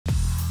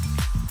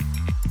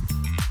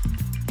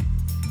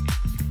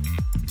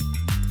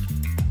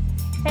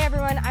Hey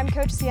everyone, I'm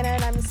Coach Sienna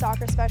and I'm the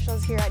soccer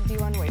specialist here at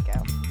D1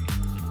 Waco.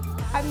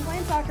 I've been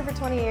playing soccer for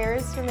 20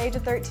 years. From the age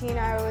of 13,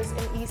 I was in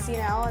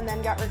ECNL and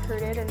then got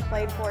recruited and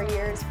played 4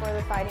 years for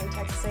the Fighting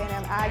Texas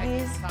A&M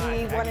Aggies.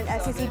 We won an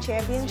SEC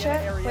championship,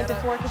 went to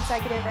 4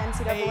 consecutive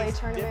NCAA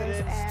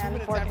tournaments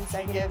and 4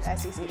 consecutive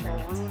SEC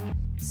tournaments.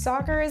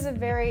 Soccer is a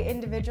very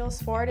individual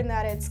sport in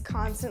that it's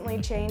constantly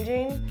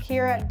changing.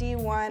 Here at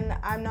D1,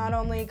 I'm not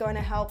only going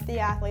to help the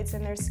athletes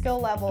in their skill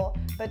level,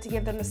 but to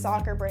give them the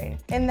soccer brain.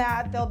 In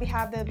that, they'll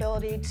have the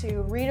ability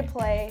to read a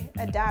play,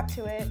 adapt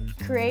to it,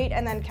 create,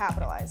 and then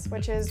capitalize,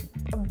 which is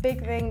a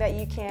big thing that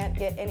you can't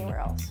get anywhere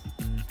else.